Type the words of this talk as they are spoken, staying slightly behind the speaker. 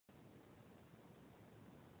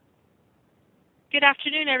Good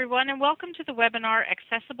afternoon, everyone, and welcome to the webinar,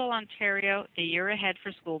 Accessible Ontario, a Year Ahead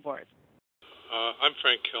for School Boards. I'm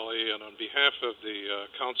Frank Kelly, and on behalf of the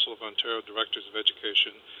Council of Ontario Directors of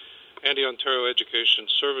Education and the Ontario Education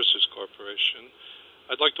Services Corporation,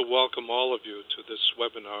 I'd like to welcome all of you to this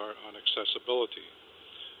webinar on accessibility.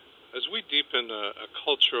 As we deepen a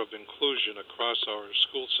culture of inclusion across our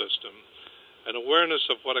school system, an awareness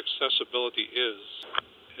of what accessibility is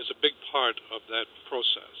a big part of that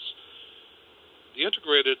process. The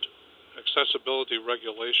integrated accessibility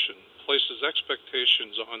regulation places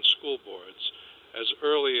expectations on school boards as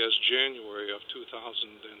early as January of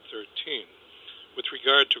 2013 with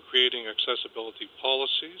regard to creating accessibility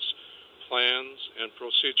policies, plans, and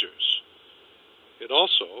procedures. It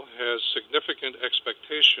also has significant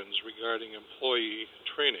expectations regarding employee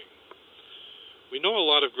training. We know a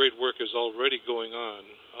lot of great work is already going on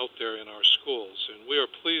out there in our schools, and we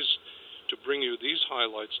are pleased to bring you these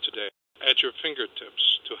highlights today at your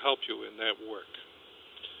fingertips to help you in that work.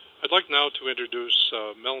 I'd like now to introduce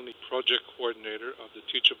Melanie, Project Coordinator of the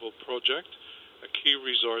Teachable Project, a key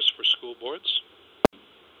resource for school boards.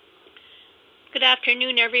 Good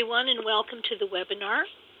afternoon, everyone, and welcome to the webinar.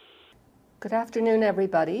 Good afternoon,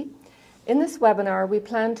 everybody. In this webinar, we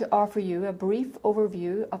plan to offer you a brief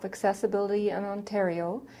overview of accessibility in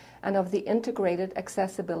Ontario and of the integrated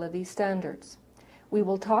accessibility standards. We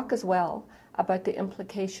will talk as well about the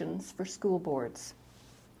implications for school boards.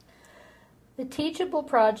 The Teachable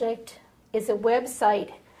Project is a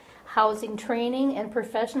website housing training and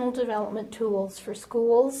professional development tools for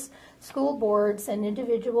schools, school boards, and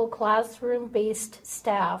individual classroom-based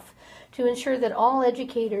staff to ensure that all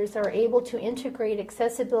educators are able to integrate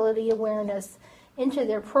accessibility awareness into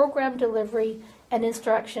their program delivery and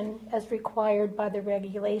instruction as required by the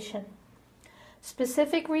regulation.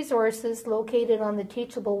 Specific resources located on the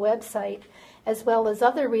Teachable website, as well as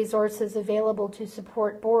other resources available to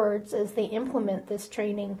support boards as they implement this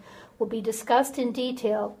training, will be discussed in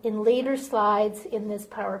detail in later slides in this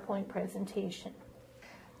PowerPoint presentation.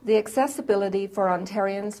 The Accessibility for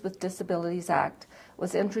Ontarians with Disabilities Act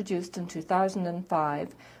was introduced in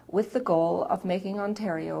 2005 with the goal of making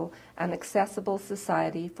Ontario an accessible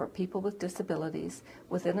society for people with disabilities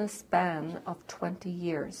within a span of 20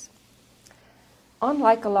 years.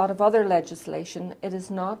 Unlike a lot of other legislation, it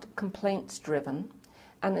is not complaints-driven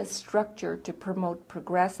and is structured to promote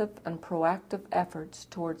progressive and proactive efforts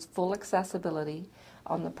towards full accessibility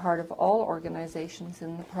on the part of all organizations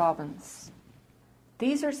in the province.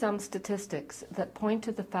 These are some statistics that point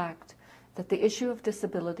to the fact that the issue of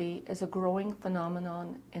disability is a growing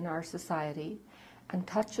phenomenon in our society and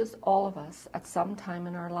touches all of us at some time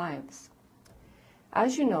in our lives.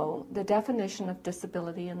 As you know, the definition of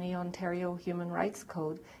disability in the Ontario Human Rights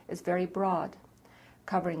Code is very broad,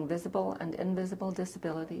 covering visible and invisible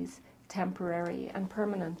disabilities, temporary and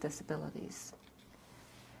permanent disabilities.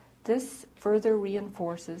 This further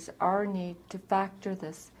reinforces our need to factor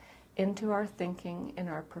this into our thinking in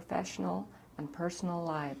our professional and personal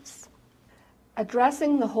lives.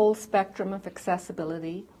 Addressing the whole spectrum of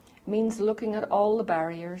accessibility means looking at all the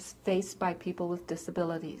barriers faced by people with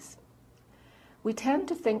disabilities. We tend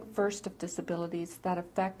to think first of disabilities that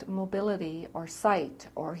affect mobility or sight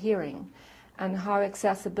or hearing, and how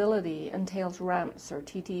accessibility entails ramps or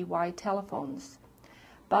TTY telephones.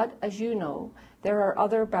 But as you know, there are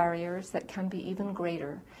other barriers that can be even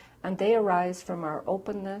greater, and they arise from our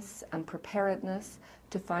openness and preparedness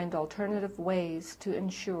to find alternative ways to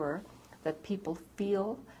ensure that people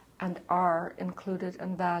feel and are included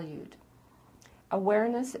and valued.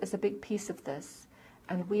 Awareness is a big piece of this,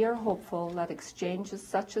 and we are hopeful that exchanges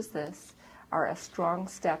such as this are a strong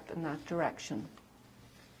step in that direction.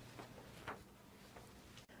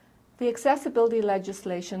 The accessibility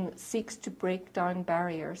legislation seeks to break down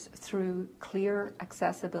barriers through clear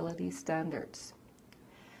accessibility standards.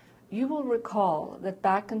 You will recall that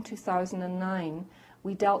back in 2009,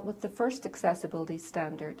 we dealt with the first accessibility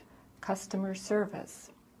standard, customer service.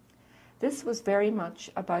 This was very much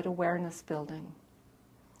about awareness building.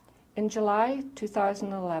 In July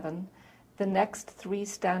 2011, the next three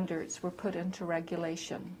standards were put into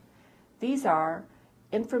regulation. These are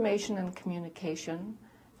information and communication,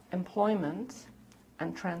 employment,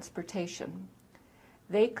 and transportation.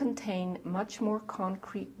 They contain much more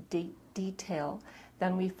concrete detail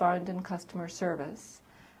than we found in customer service,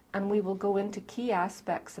 and we will go into key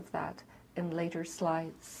aspects of that in later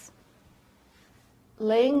slides.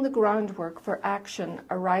 Laying the groundwork for action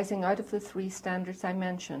arising out of the three standards I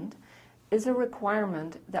mentioned is a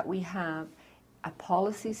requirement that we have a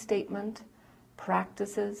policy statement,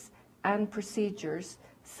 practices, and procedures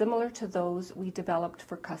similar to those we developed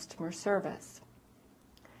for customer service.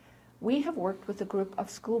 We have worked with a group of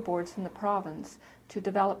school boards in the province to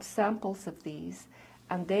develop samples of these,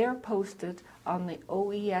 and they are posted on the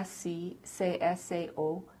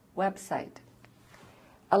OESC-CSEO website.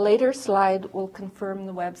 A later slide will confirm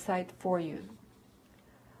the website for you.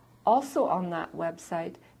 Also on that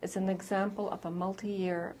website is an example of a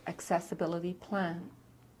multi-year accessibility plan.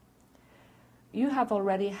 You have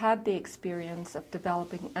already had the experience of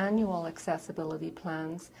developing annual accessibility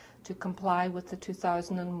plans to comply with the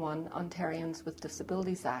 2001 Ontarians with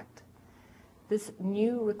Disabilities Act. This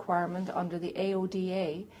new requirement under the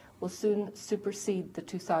AODA will soon supersede the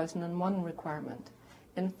 2001 requirement.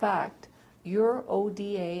 In fact, your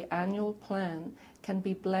ODA annual plan can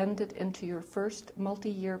be blended into your first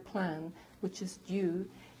multi-year plan, which is due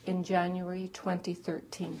in January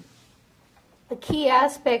 2013. A key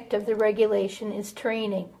aspect of the regulation is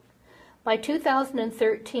training. By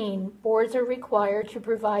 2013, boards are required to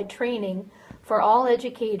provide training for all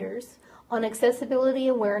educators on accessibility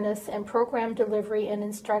awareness and program delivery and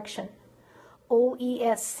instruction.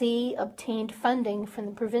 OESC obtained funding from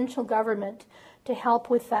the provincial government to help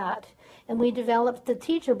with that, and we developed the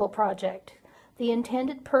Teachable Project. The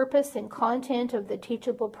intended purpose and content of the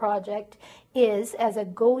Teachable Project is as a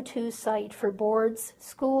go-to site for boards,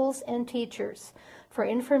 schools, and teachers for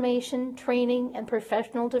information, training, and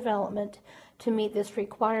professional development to meet this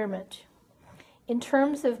requirement. In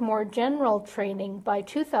terms of more general training, by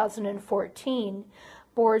 2014,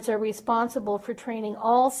 boards are responsible for training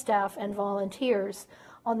all staff and volunteers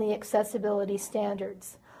on the accessibility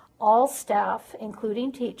standards. All staff,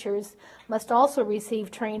 including teachers, must also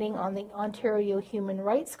receive training on the Ontario Human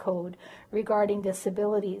Rights Code regarding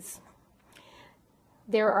disabilities.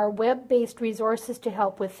 There are web-based resources to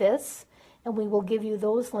help with this, and we will give you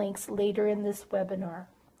those links later in this webinar.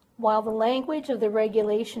 While the language of the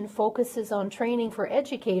regulation focuses on training for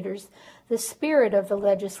educators, the spirit of the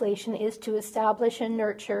legislation is to establish and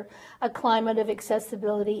nurture a climate of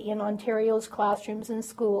accessibility in Ontario's classrooms and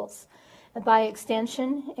schools, and by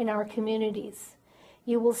extension, in our communities.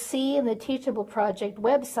 You will see in the Teachable Project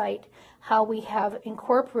website how we have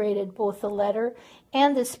incorporated both the letter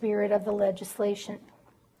and the spirit of the legislation.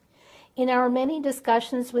 In our many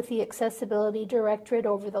discussions with the Accessibility Directorate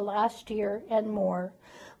over the last year and more,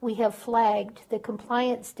 we have flagged the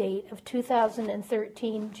compliance date of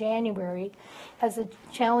 2013 January as a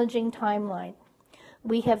challenging timeline.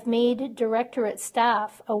 We have made Directorate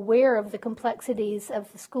staff aware of the complexities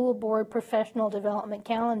of the school board professional development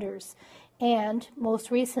calendars and, most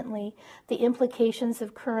recently, the implications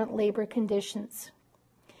of current labor conditions.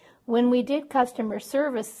 When we did customer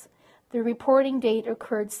service, the reporting date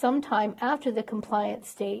occurred sometime after the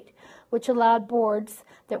compliance date, which allowed boards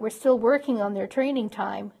that were still working on their training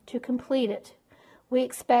time to complete it. We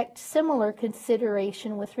expect similar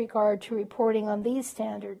consideration with regard to reporting on these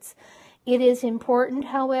standards. It is important,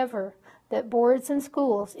 however, that boards and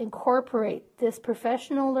schools incorporate this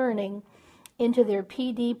professional learning into their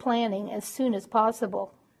PD planning as soon as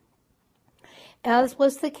possible. As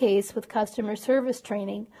was the case with customer service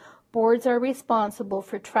training, boards are responsible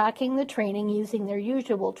for tracking the training using their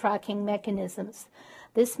usual tracking mechanisms.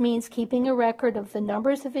 This means keeping a record of the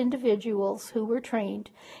numbers of individuals who were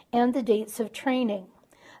trained and the dates of training.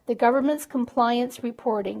 The government's compliance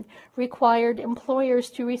reporting required employers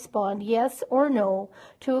to respond yes or no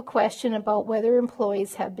to a question about whether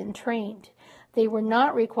employees have been trained. They were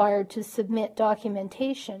not required to submit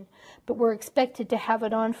documentation, but were expected to have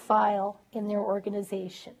it on file in their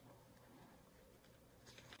organization.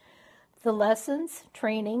 The lessons,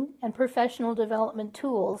 training, and professional development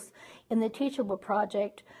tools in the Teachable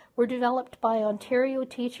Project were developed by Ontario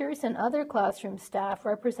teachers and other classroom staff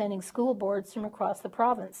representing school boards from across the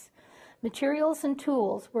province. Materials and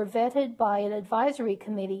tools were vetted by an advisory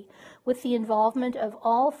committee with the involvement of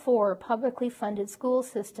all 4 publicly funded school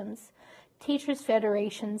systems, teachers'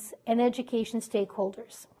 federations, and education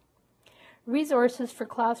stakeholders. Resources for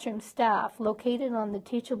classroom staff located on the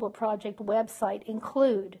Teachable Project website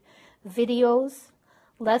include videos,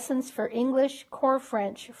 lessons for English, Core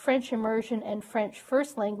French, French Immersion, and French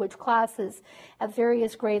First Language classes at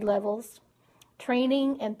various grade levels,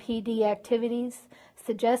 training and PD activities,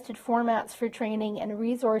 suggested formats for training and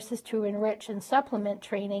resources to enrich and supplement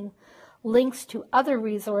training, links to other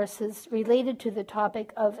resources related to the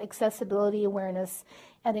topic of accessibility awareness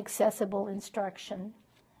and accessible instruction.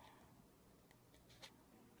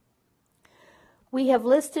 We have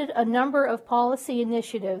listed a number of policy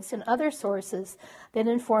initiatives and other sources that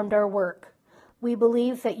informed our work. We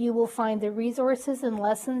believe that you will find the resources and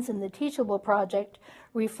lessons in the Teachable Project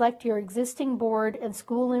reflect your existing board and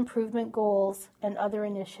school improvement goals and other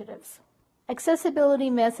initiatives. Accessibility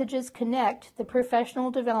messages connect the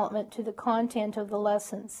professional development to the content of the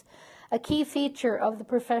lessons. A key feature of the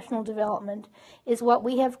professional development is what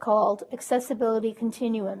we have called accessibility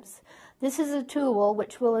continuums. This is a tool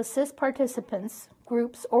which will assist participants,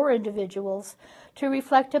 groups, or individuals to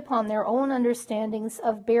reflect upon their own understandings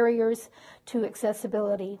of barriers to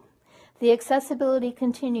accessibility. The accessibility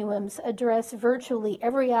continuums address virtually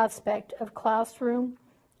every aspect of classroom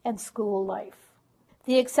and school life.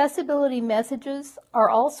 The accessibility messages are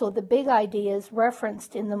also the big ideas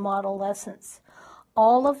referenced in the model lessons.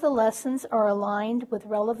 All of the lessons are aligned with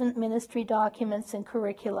relevant ministry documents and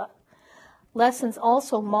curricula. Lessons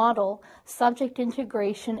also model subject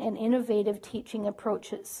integration and innovative teaching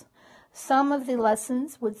approaches. Some of the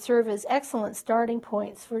lessons would serve as excellent starting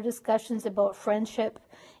points for discussions about friendship,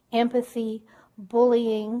 empathy,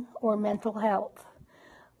 bullying, or mental health.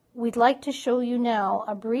 We'd like to show you now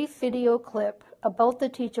a brief video clip about the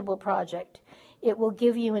Teachable Project. It will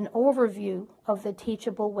give you an overview of the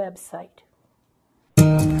Teachable website.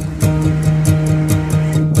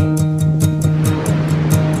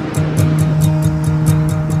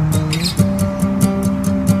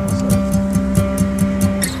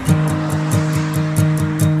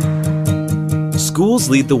 Schools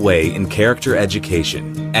lead the way in character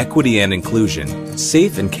education, equity and inclusion,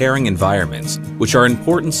 safe and caring environments, which are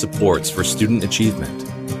important supports for student achievement.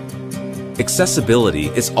 Accessibility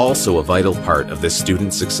is also a vital part of this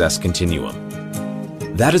student success continuum.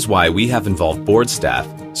 That is why we have involved board staff,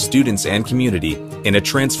 students, and community in a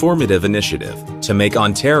transformative initiative to make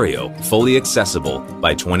Ontario fully accessible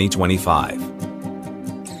by 2025.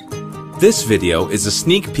 This video is a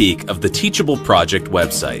sneak peek of the Teachable Project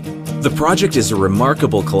website. The project is a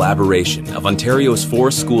remarkable collaboration of Ontario's 4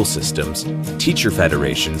 school systems, teacher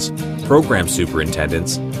federations, program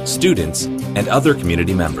superintendents, students, and other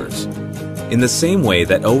community members. In the same way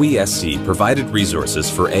that OESC provided resources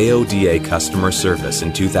for AODA customer service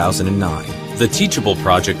in 2009, the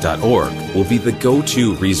TeachableProject.org will be the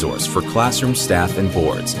go-to resource for classroom staff and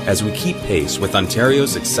boards as we keep pace with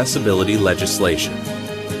Ontario's accessibility legislation.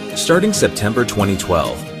 Starting September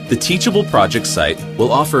 2012, the Teachable Project site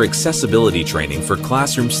will offer accessibility training for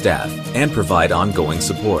classroom staff and provide ongoing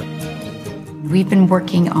support. We've been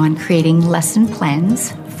working on creating lesson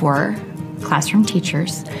plans for classroom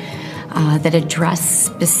teachers that address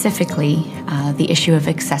specifically the issue of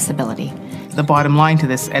accessibility. The bottom line to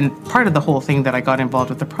this, and part of the whole thing that I got involved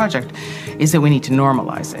with the project, is that we need to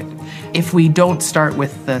normalize it. If we don't start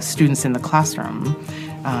with the students in the classroom,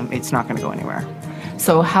 it's not going to go anywhere.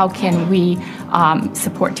 So how can we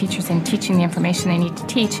support teachers in teaching the information they need to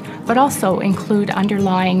teach, but also include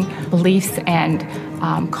underlying beliefs and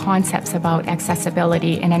concepts about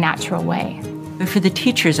accessibility in a natural way? For the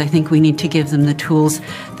teachers, I think we need to give them the tools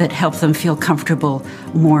that help them feel comfortable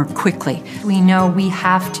more quickly. We know we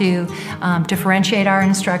have to differentiate our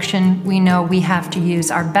instruction. We know we have to use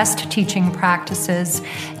our best teaching practices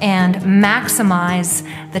and maximize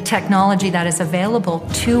the technology that is available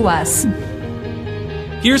to us.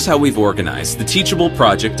 Here's how we've organized the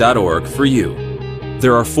TeachableProject.org for you.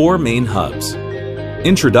 There are 4 main hubs.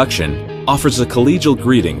 Introduction offers a collegial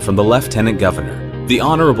greeting from the Lieutenant Governor, the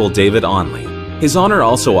Honorable David Onley. His honor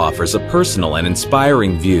also offers a personal and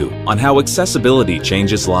inspiring view on how accessibility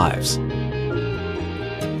changes lives.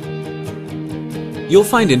 You'll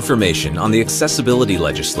find information on the accessibility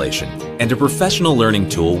legislation and a professional learning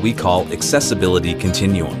tool we call Accessibility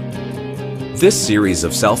Continuum. This series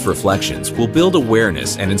of self-reflections will build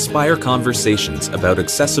awareness and inspire conversations about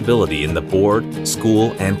accessibility in the board,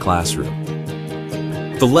 school, and classroom.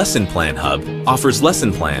 The Lesson Plan Hub offers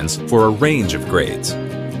lesson plans for a range of grades.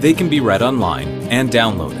 They can be read online and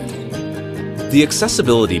downloaded. The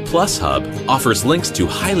Accessibility Plus Hub offers links to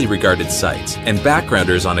highly regarded sites and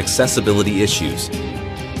backgrounders on accessibility issues.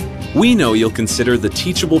 We know you'll consider the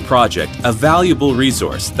Teachable Project a valuable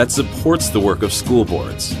resource that supports the work of school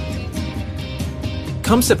boards.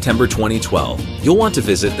 Come September 2012, you'll want to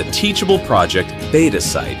visit the Teachable Project beta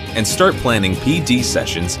site and start planning PD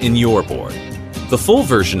sessions in your board. The full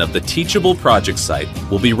version of the Teachable Project site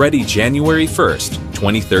will be ready January 1st,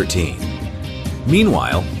 2013.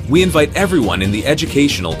 Meanwhile, we invite everyone in the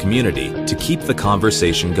educational community to keep the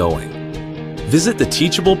conversation going. Visit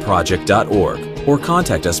theteachableproject.org or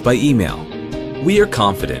contact us by email. We are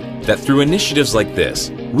confident that through initiatives like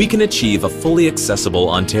this, we can achieve a fully accessible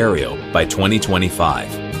Ontario by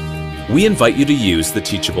 2025. We invite you to use the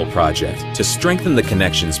Teachable Project to strengthen the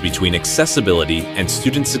connections between accessibility and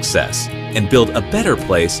student success and build a better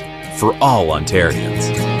place for all Ontarians.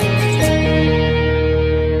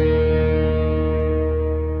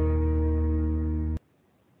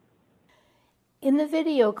 In the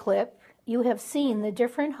video clip, you have seen the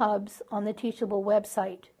different hubs on the Teachable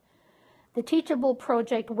website. The Teachable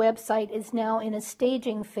project website is now in a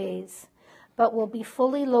staging phase, but will be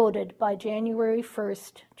fully loaded by January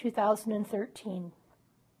 1st, 2013.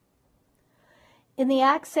 In the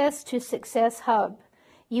Access to Success Hub,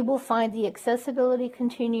 you will find the accessibility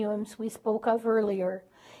continuums we spoke of earlier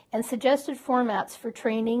and suggested formats for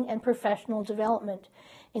training and professional development,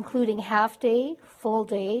 including half-day,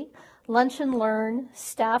 full-day, lunch and learn,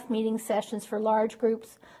 staff meeting sessions for large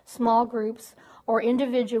groups, small groups, or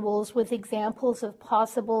individuals with examples of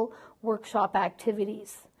possible workshop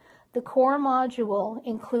activities. The core module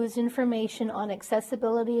includes information on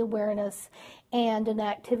accessibility awareness and an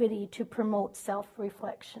activity to promote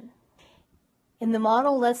self-reflection. In the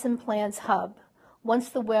Model Lesson Plans Hub, once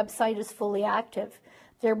the website is fully active,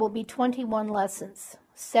 there will be 21 lessons,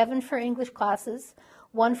 7 for English classes,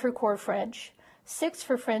 1 for Core French, 6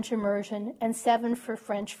 for French Immersion, and 7 for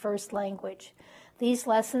French First Language. These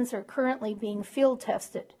lessons are currently being field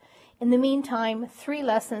tested. In the meantime, 3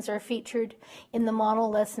 lessons are featured in the Model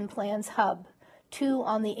Lesson Plans Hub, 2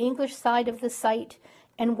 on the English side of the site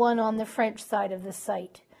and 1 on the French side of the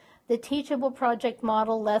site. The Teachable project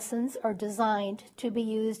model lessons are designed to be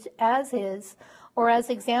used as is or as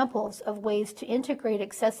examples of ways to integrate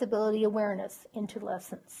accessibility awareness into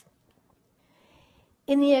lessons.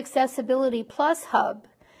 In the Accessibility Plus Hub,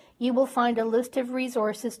 you will find a list of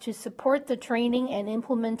resources to support the training and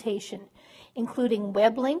implementation, including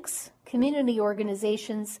web links, community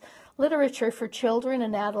organizations, literature for children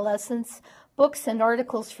and adolescents, books and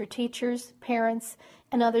articles for teachers, parents,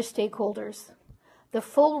 and other stakeholders. The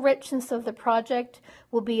full richness of the project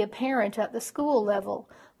will be apparent at the school level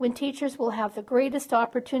when teachers will have the greatest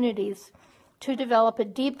opportunities to develop a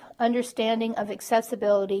deep understanding of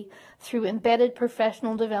accessibility through embedded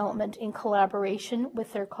professional development in collaboration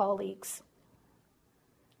with their colleagues.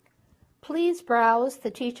 Please browse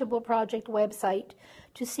the Teachable Project website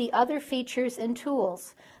to see other features and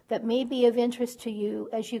tools that may be of interest to you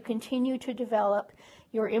as you continue to develop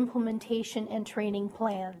your implementation and training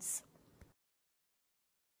plans.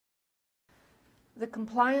 The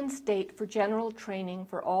compliance date for general training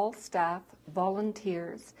for all staff,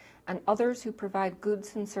 volunteers, and others who provide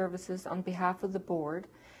goods and services on behalf of the board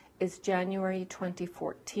is January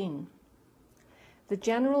 2014. The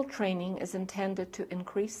general training is intended to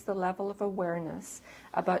increase the level of awareness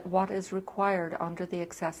about what is required under the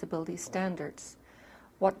accessibility standards,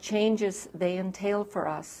 what changes they entail for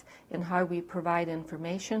us in how we provide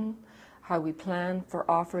information, how we plan for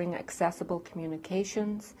offering accessible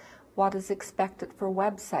communications, what is expected for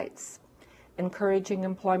websites, encouraging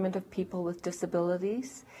employment of people with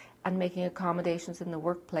disabilities and making accommodations in the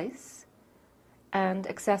workplace, and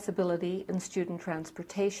accessibility in student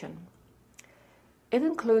transportation. It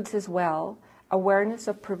includes as well awareness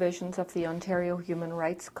of provisions of the Ontario Human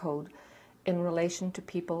Rights Code in relation to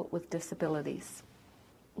people with disabilities.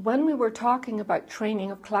 When we were talking about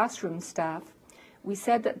training of classroom staff, we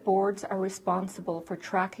said that boards are responsible for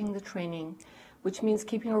tracking the training, which means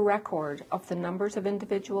keeping a record of the numbers of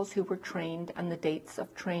individuals who were trained and the dates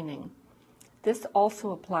of training. This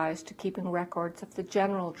also applies to keeping records of the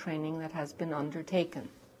general training that has been undertaken.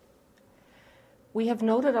 We have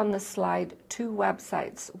noted on this slide 2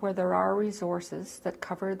 websites where there are resources that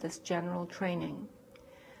cover this general training.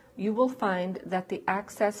 You will find that the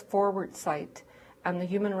Access Forward site and the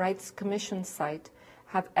Human Rights Commission site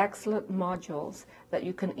have excellent modules that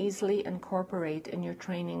you can easily incorporate in your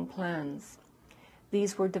training plans.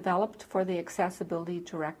 These were developed for the Accessibility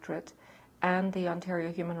Directorate and the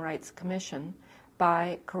Ontario Human Rights Commission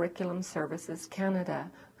by Curriculum Services Canada,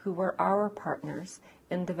 who were our partners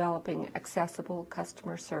in developing accessible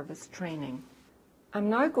customer service training. I'm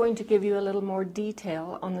now going to give you a little more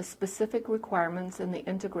detail on the specific requirements in the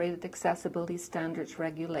Integrated Accessibility Standards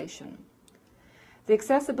Regulation. The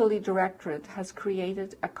Accessibility Directorate has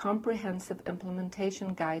created a comprehensive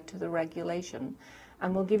implementation guide to the regulation,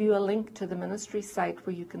 and we'll give you a link to the ministry site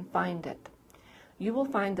where you can find it. You will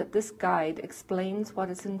find that this guide explains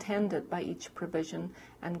what is intended by each provision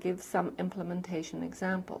and gives some implementation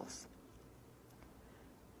examples.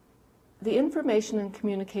 The Information and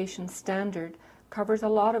Communication Standard covers a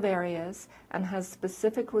lot of areas and has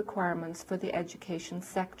specific requirements for the education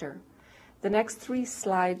sector. The next 3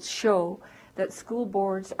 slides show that school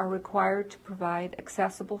boards are required to provide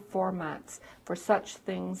accessible formats for such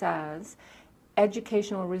things as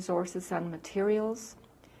educational resources and materials,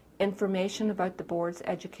 information about the board's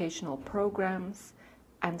educational programs,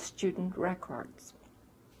 and student records.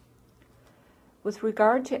 With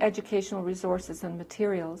regard to educational resources and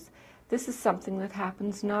materials, this is something that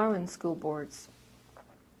happens now in school boards.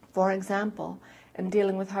 For example, in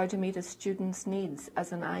dealing with how to meet a student's needs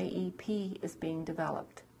as an IEP is being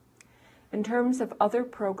developed. In terms of other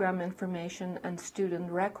program information and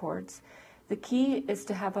student records, the key is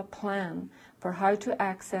to have a plan for how to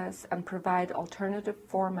access and provide alternative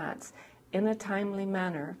formats in a timely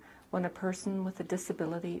manner when a person with a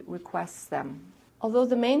disability requests them. Although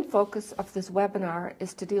the main focus of this webinar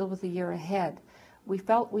is to deal with the year ahead, we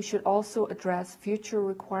felt we should also address future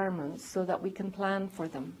requirements so that we can plan for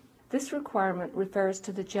them. This requirement refers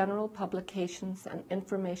to the general publications and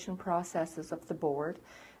information processes of the board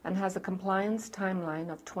and has a compliance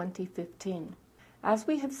timeline of 2015. As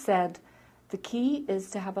we have said, the key is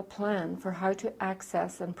to have a plan for how to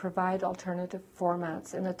access and provide alternative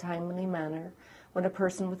formats in a timely manner when a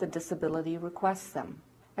person with a disability requests them.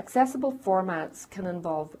 Accessible formats can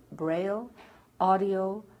involve Braille,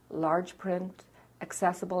 audio, large print,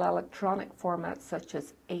 accessible electronic formats such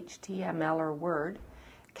as HTML or Word,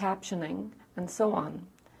 captioning, and so on.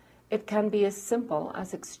 It can be as simple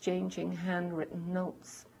as exchanging handwritten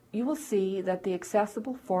notes. You will see that the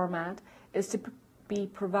accessible format is to be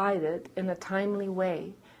provided in a timely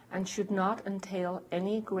way and should not entail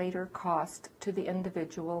any greater cost to the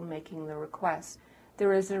individual making the request.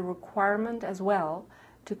 There is a requirement as well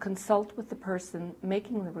to consult with the person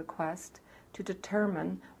making the request to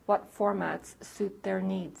determine what formats suit their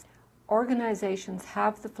needs. Organizations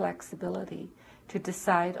have the flexibility to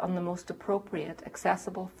decide on the most appropriate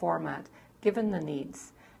accessible format given the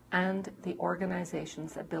needs and the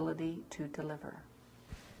organization's ability to deliver.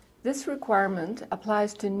 This requirement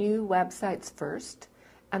applies to new websites first,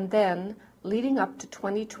 and then, leading up to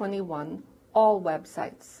 2021, all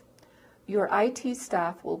websites. Your IT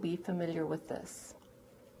staff will be familiar with this.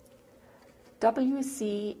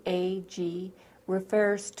 WCAG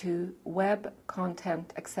refers to Web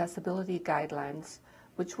Content Accessibility Guidelines,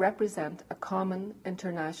 which represent a common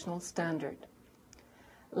international standard.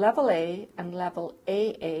 Level A and Level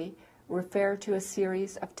AA refer to a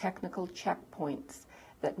series of technical checkpoints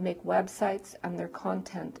that make websites and their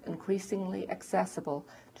content increasingly accessible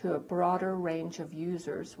to a broader range of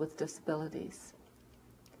users with disabilities.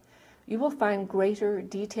 You will find greater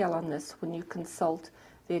detail on this when you consult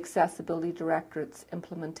the Accessibility Directorate's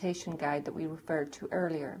implementation guide that we referred to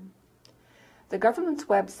earlier. The government's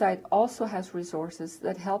website also has resources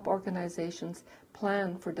that help organizations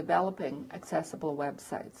plan for developing accessible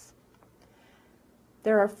websites.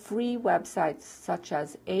 There are free websites such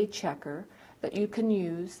as A-Checker that you can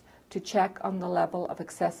use to check on the level of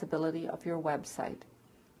accessibility of your website.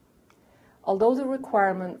 Although the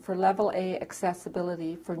requirement for Level A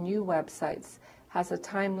accessibility for new websites has a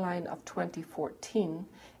timeline of 2014,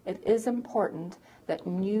 it is important that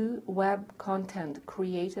new web content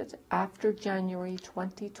created after January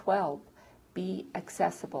 2012 be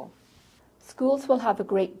accessible. Schools will have a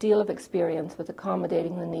great deal of experience with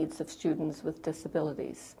accommodating the needs of students with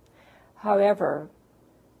disabilities. However,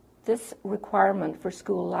 this requirement for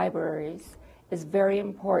school libraries is very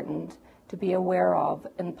important to be aware of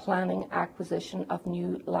in planning acquisition of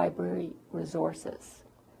new library resources.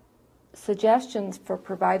 Suggestions for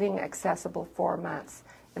providing accessible formats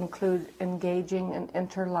include engaging in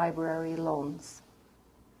interlibrary loans.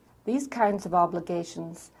 These kinds of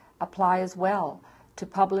obligations apply as well to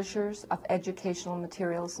publishers of educational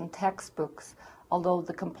materials and textbooks, although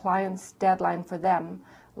the compliance deadline for them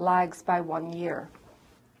lags by 1 year.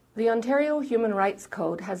 The Ontario Human Rights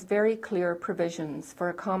Code has very clear provisions for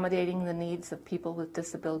accommodating the needs of people with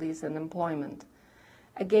disabilities in employment.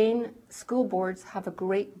 Again, school boards have a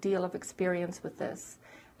great deal of experience with this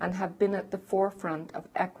and have been at the forefront of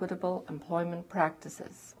equitable employment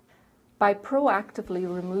practices. By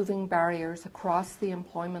proactively removing barriers across the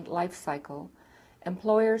employment life cycle,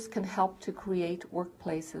 employers can help to create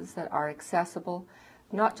workplaces that are accessible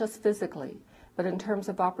not just physically, but in terms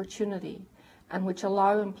of opportunity, and which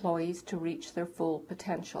allow employees to reach their full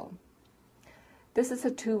potential. This is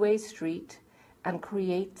a two-way street and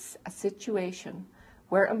creates a situation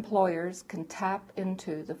where employers can tap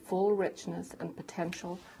into the full richness and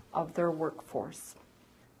potential of their workforce.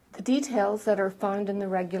 The details that are found in the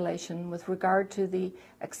regulation with regard to the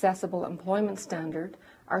Accessible Employment Standard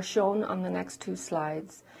are shown on the next two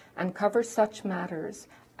slides and cover such matters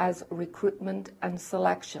as recruitment and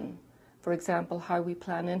selection, for example, how we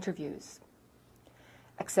plan interviews,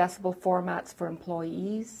 accessible formats for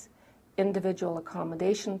employees, individual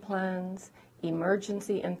accommodation plans,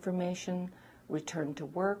 emergency information, return to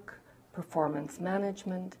work, performance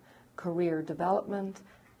management, career development,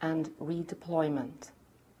 and redeployment.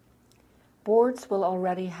 Boards will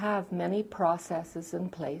already have many processes in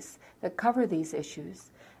place that cover these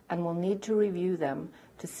issues, and will need to review them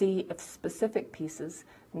to see if specific pieces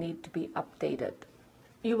need to be updated.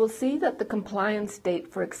 You will see that the compliance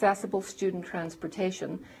date for accessible student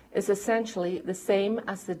transportation is essentially the same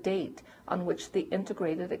as the date on which the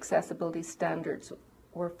integrated accessibility standards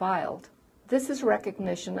were filed. This is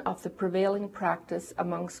recognition of the prevailing practice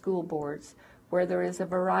among school boards, where there is a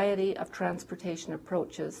variety of transportation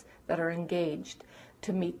approaches that are engaged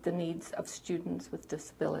to meet the needs of students with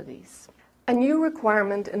disabilities. A new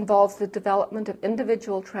requirement involves the development of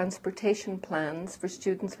individual transportation plans for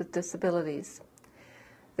students with disabilities.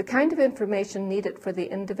 The kind of information needed for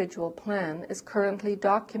the individual plan is currently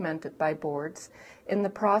documented by boards in the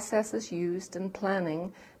processes used in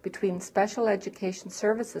planning between special education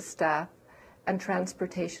services staff and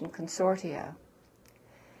transportation consortia.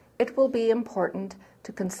 It will be important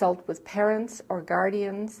to consult with parents or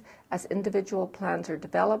guardians as individual plans are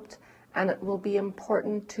developed, and it will be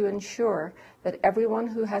important to ensure that everyone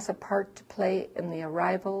who has a part to play in the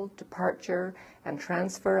arrival, departure, and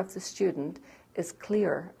transfer of the student is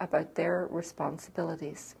clear about their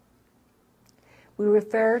responsibilities. We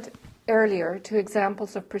referred earlier to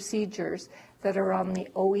examples of procedures that are on the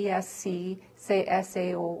OESC-CSEO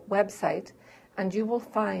website, and you will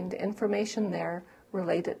find information there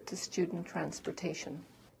related to student transportation.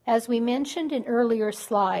 As we mentioned in earlier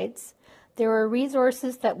slides, there are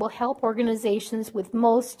resources that will help organizations with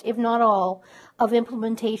most, if not all, of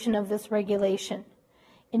implementation of this regulation.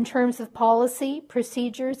 In terms of policy,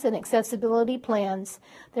 procedures, and accessibility plans,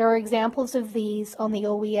 there are examples of these on the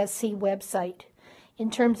OESC website. In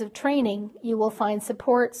terms of training, you will find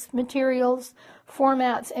supports, materials,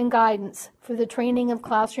 formats, and guidance for the training of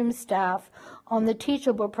classroom staff on the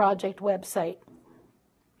Teachable Project website.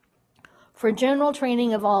 For general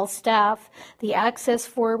training of all staff, the Access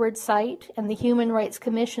Forward site and the Human Rights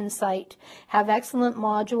Commission site have excellent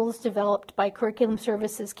modules developed by Curriculum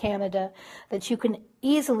Services Canada that you can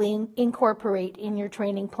easily incorporate in your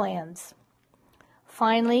training plans.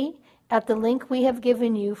 Finally, at the link we have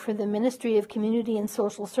given you for the Ministry of Community and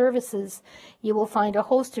Social Services, you will find a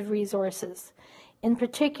host of resources. In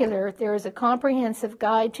particular, there is a comprehensive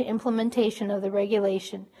guide to implementation of the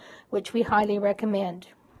regulation, which we highly recommend.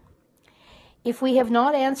 If we have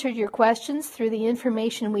not answered your questions through the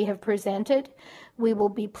information we have presented, we will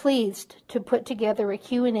be pleased to put together a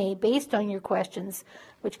Q&A based on your questions,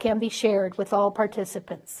 which can be shared with all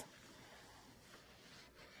participants.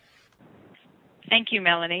 Thank you,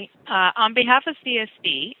 Melanie. On behalf of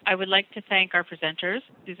CSD, I would like to thank our presenters,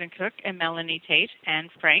 Susan Cook and Melanie Tate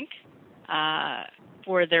and Frank,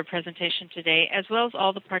 for their presentation today, as well as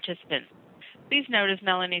all the participants. Please note, as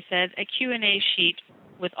Melanie said, a Q&A sheet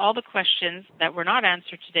with all the questions that were not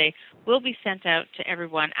answered today will be sent out to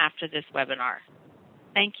everyone after this webinar.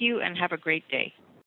 Thank you and have a great day.